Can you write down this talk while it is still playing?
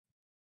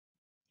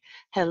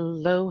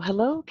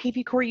Hello,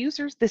 kvCORE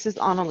users. This is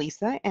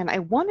Annalisa, and I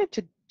wanted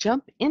to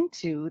jump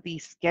into the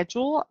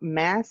schedule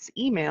mass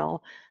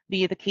email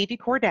via the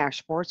kvCORE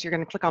dashboard. So you're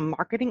going to click on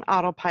Marketing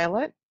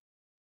Autopilot,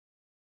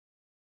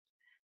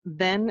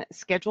 then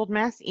Scheduled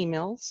Mass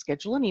Emails,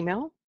 schedule an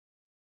email,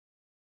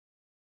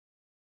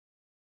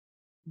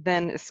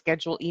 then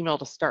schedule email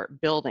to start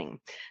building.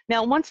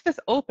 Now, once this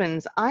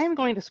opens, I'm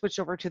going to switch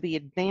over to the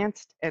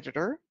advanced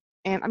editor,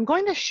 and I'm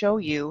going to show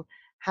you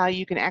how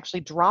you can actually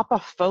drop a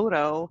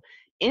photo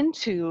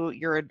into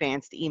your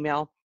advanced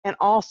email and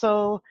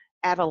also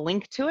add a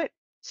link to it.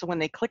 So when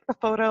they click the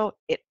photo,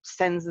 it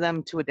sends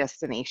them to a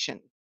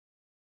destination.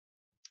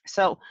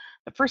 So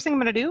the first thing I'm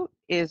going to do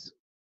is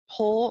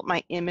pull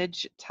my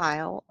image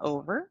tile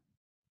over.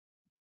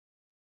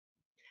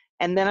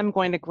 And then I'm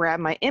going to grab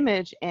my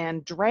image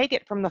and drag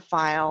it from the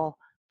file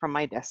from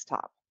my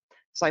desktop.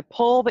 So I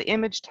pull the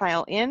image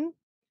tile in,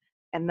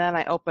 and then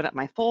I open up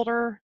my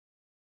folder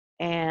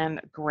and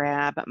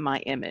grab my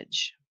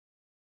image.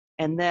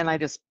 And then I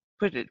just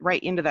put it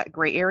right into that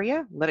gray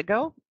area, let it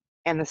go,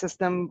 and the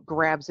system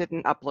grabs it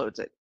and uploads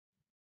it.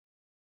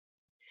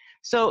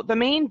 So the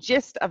main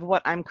gist of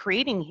what I'm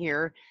creating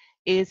here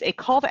is a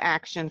call to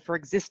action for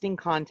existing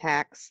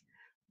contacts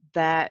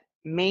that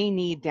may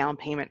need down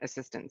payment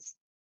assistance.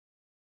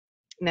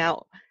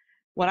 Now,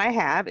 what I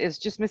have is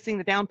just missing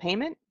the down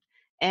payment,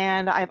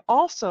 and I've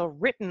also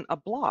written a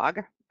blog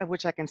of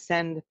which I can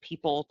send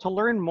people to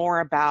learn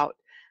more about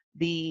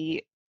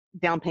the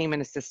down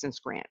payment assistance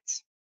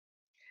grants.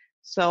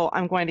 So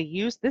I'm going to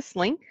use this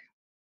link,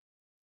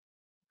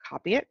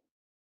 copy it,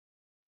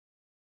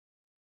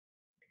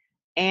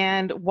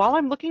 and while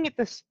I'm looking at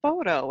this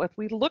photo, if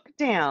we look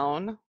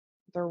down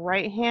the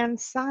right-hand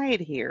side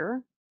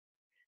here,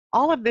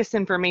 all of this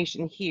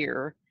information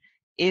here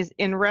is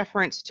in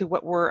reference to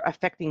what we're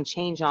affecting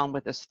change on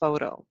with this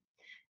photo.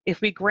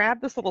 If we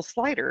grab this little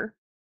slider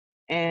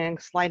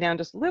and slide down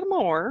just a little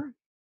more,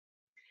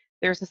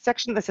 there's a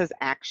section that says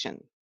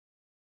action.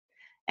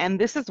 And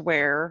this is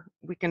where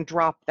we can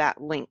drop that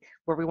link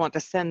where we want to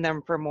send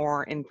them for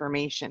more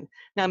information.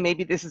 Now,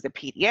 maybe this is a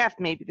PDF,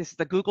 maybe this is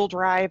a Google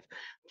Drive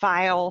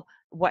file,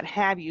 what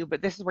have you,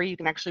 but this is where you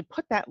can actually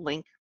put that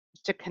link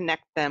to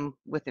connect them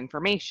with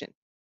information.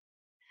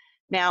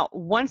 Now,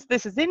 once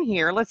this is in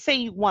here, let's say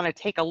you want to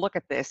take a look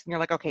at this and you're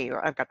like, okay,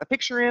 I've got the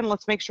picture in,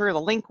 let's make sure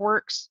the link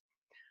works.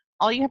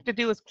 All you have to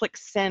do is click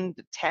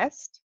Send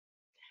Test,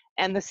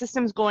 and the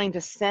system's going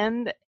to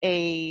send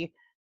a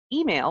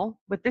email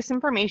with this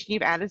information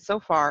you've added so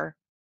far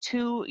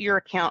to your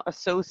account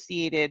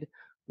associated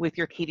with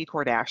your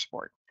kvCORE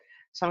dashboard.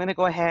 So I'm going to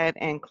go ahead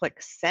and click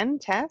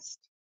Send Test,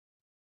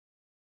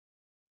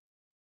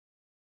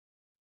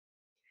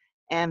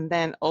 and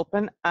then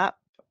open up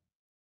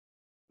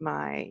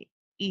my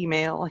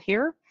email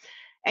here.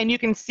 And you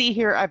can see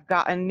here I've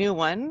got a new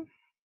one.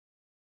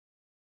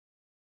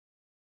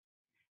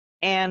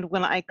 And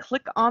when I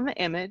click on the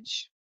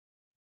image,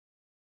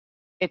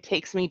 it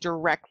takes me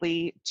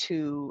directly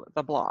to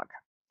the blog.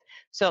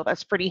 So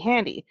that's pretty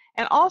handy.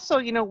 And also,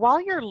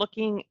 while you're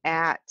looking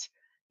at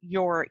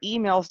your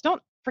emails,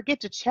 don't forget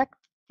to check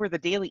for the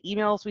daily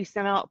emails we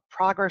send out,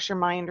 progress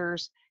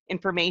reminders,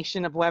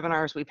 information of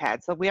webinars we've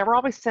had. So we are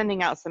always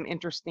sending out some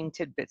interesting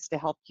tidbits to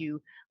help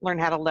you learn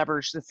how to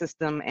leverage the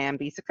system and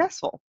be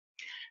successful.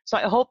 So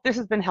I hope this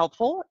has been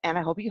helpful, and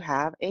I hope you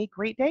have a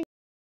great day.